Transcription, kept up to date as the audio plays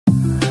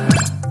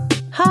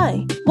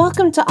Hi,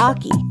 welcome to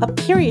Aki, a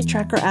period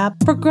tracker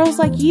app for girls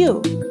like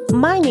you.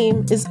 My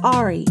name is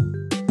Ari.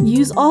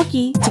 Use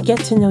Aki to get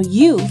to know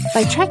you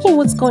by tracking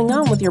what's going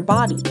on with your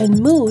body and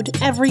mood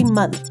every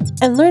month,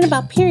 and learn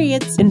about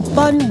periods in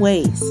fun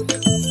ways.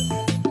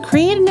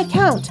 Create an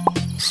account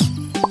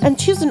and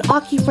choose an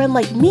Aki friend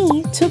like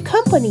me to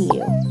accompany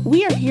you.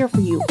 We are here for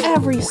you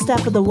every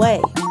step of the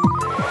way.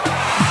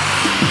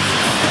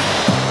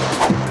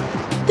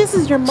 This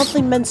is your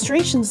monthly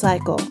menstruation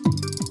cycle.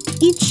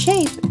 Each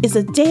shape is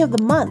a day of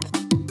the month,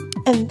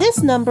 and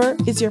this number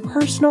is your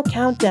personal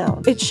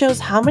countdown. It shows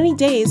how many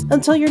days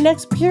until your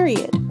next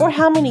period, or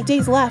how many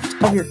days left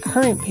of your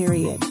current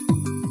period.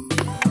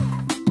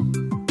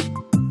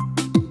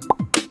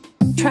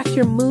 Track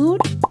your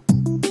mood,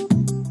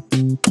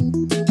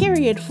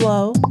 period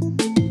flow,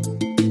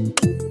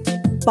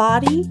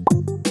 body,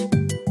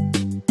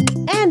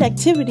 and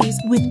activities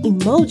with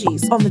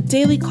emojis on the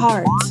daily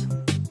cards.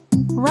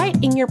 Write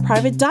in your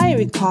private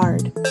diary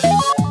card.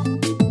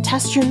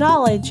 Test your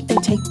knowledge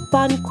and take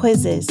fun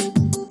quizzes.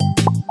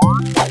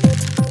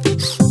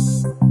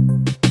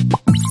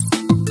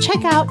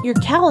 Check out your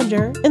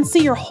calendar and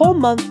see your whole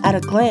month at a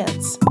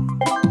glance.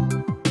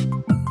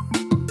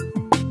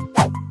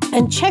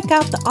 And check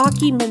out the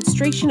Aki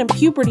menstruation and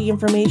puberty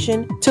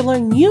information to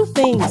learn new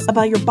things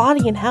about your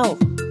body and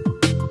health.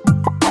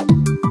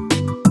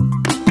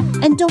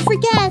 And don't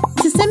forget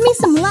to send me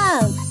some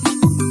love.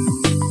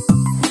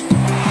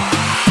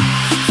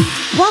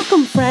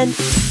 Welcome, friend,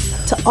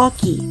 to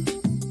Aki.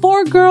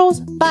 For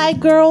girls, by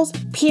girls,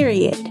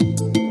 period.